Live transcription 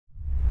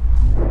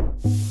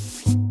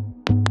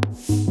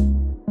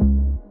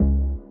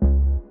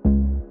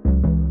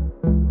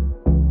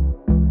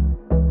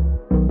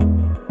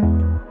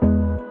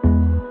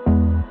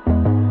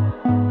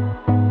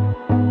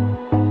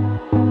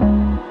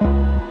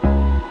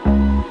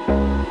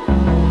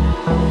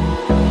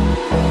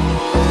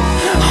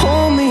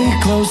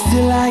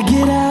Till I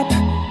get up,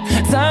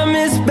 time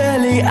is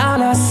barely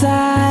on our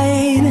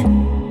side.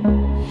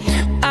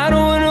 I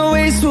don't wanna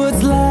waste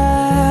what's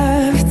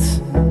left.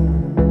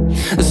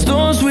 The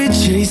storms we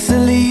chase are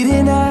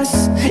leading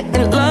us,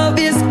 and love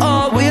is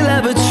all we'll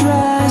ever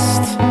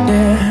trust.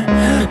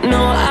 Yeah,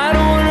 no, I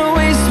don't wanna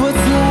waste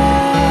what's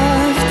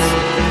left.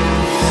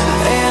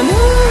 And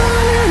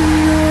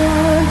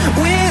on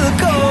we'll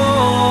go,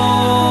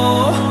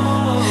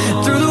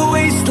 through the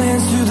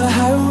wastelands, through the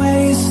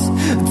highways,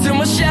 till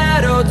my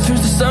shadow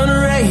turns to sun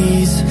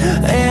rays.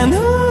 And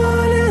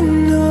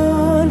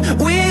on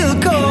we'll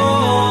go,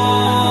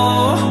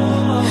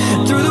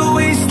 through the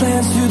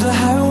wastelands, through the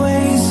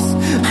highways,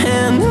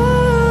 and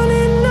on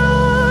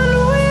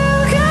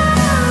we'll go.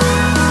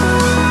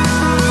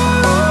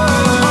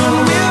 On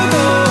we'll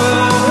go.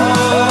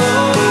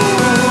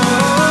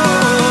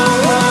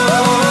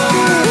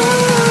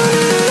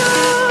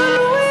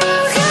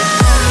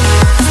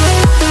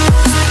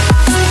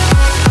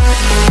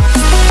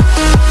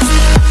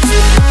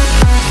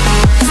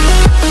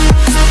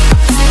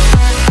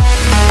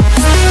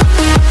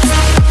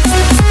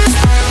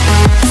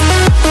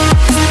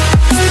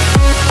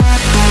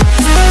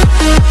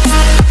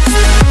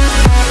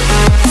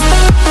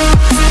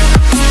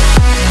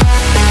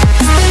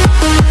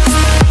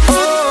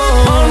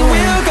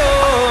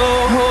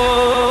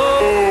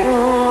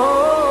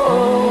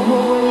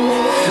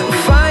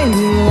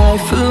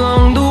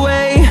 Along the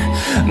way,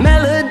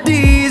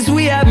 melodies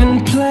we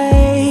haven't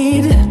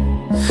played.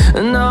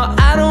 No,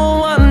 I don't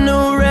want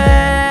no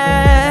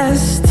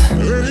rest.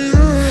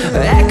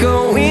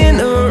 Echoing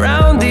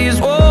around these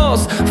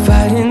walls,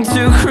 fighting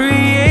to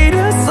create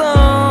a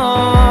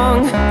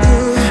song.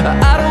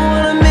 I don't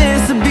wanna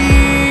miss a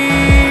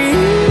beat.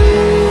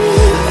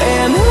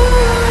 And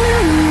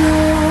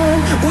on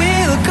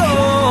we'll go,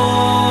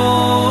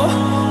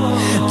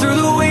 through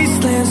the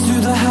wastelands,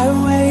 through the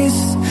highways,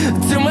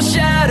 till my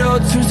shadow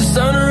turns to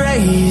sun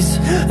rays.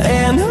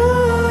 And on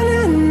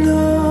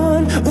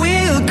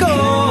we'll go,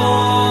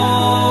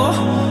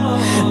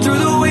 through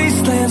the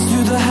wastelands,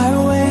 through the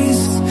highways,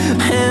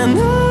 and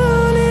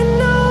on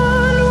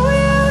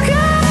we'll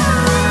go.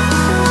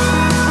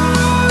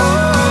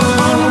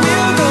 On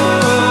we'll go.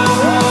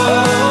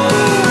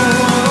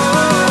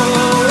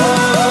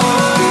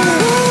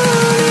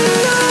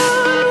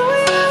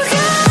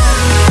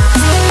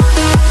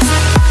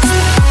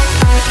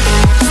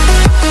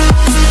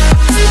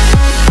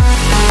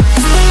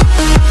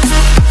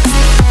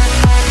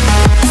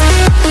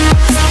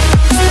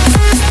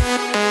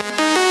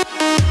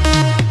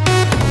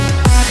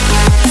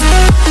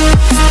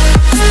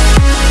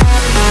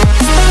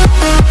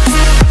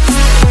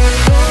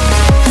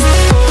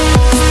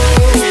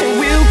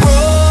 We'll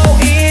grow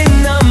in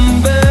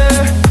number,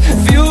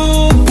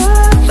 fueled by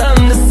them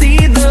to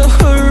see the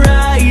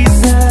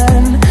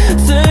horizon,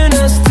 turn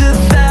us to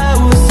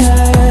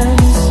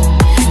thousands.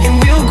 And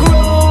we'll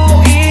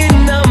grow in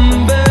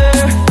number,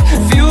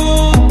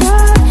 fueled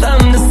by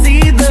them to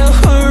see the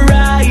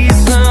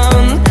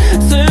horizon,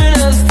 turn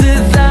us to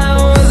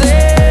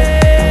thousands.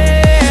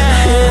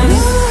 And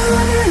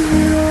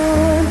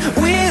on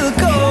we'll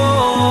go,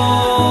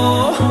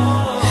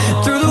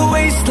 through the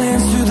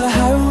wastelands, through the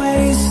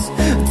highways,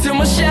 till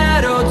my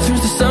shadow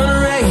turns to sun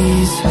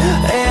rays.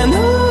 And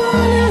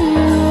on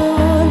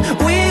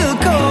we'll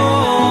go,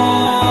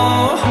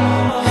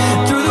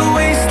 through the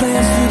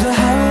wastelands, through the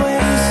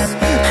highways,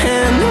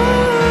 and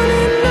on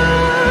we'll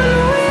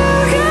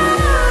go.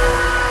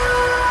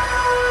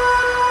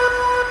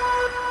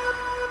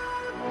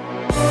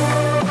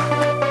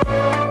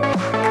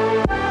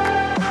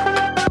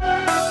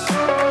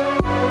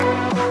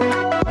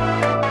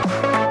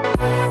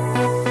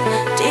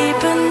 Deep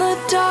in the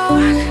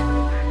dark,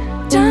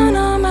 down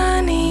on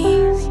my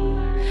knees,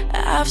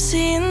 I've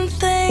seen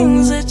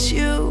things that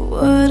you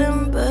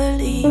wouldn't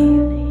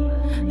believe.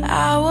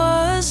 I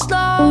was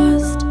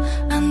lost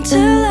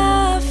until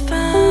I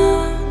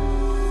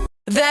found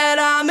that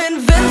I'm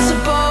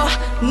invincible.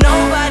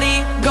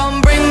 Nobody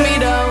gon' bring me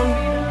down.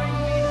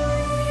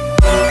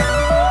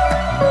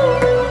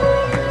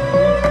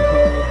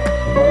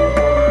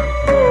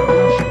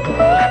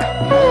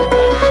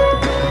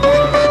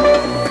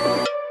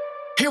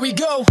 Here we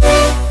go.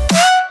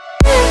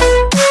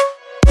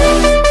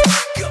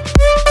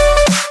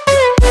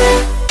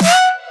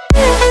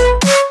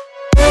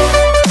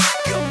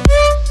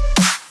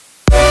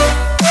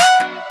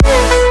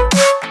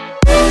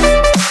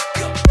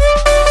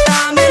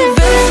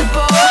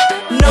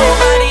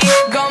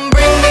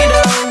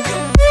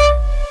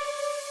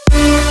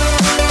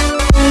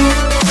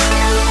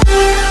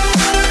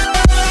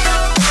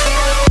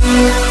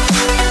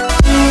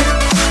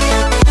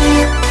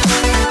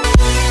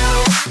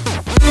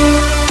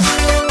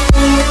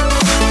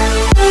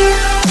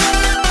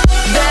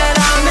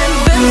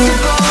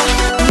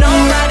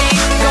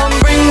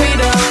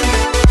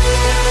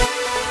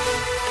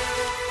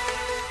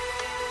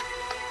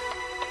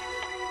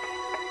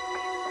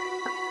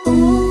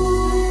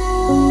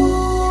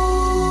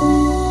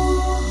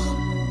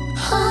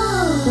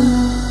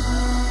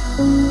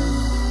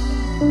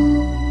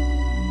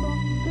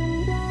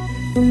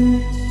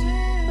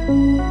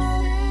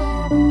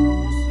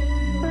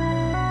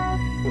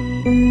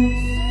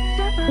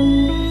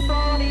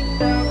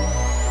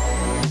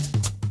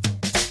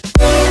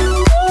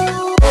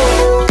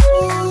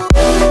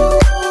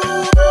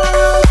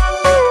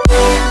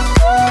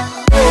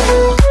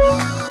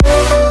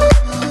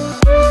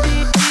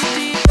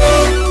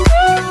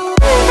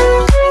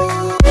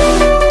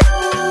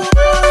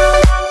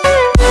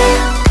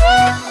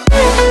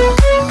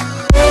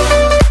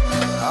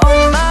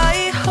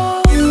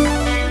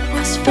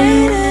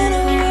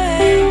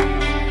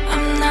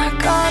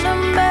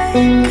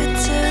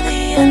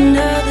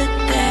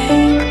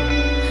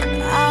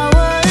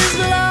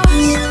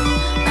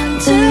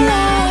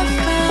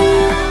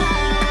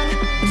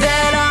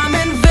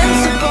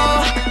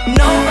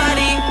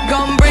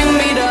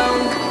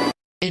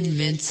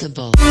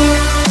 possible.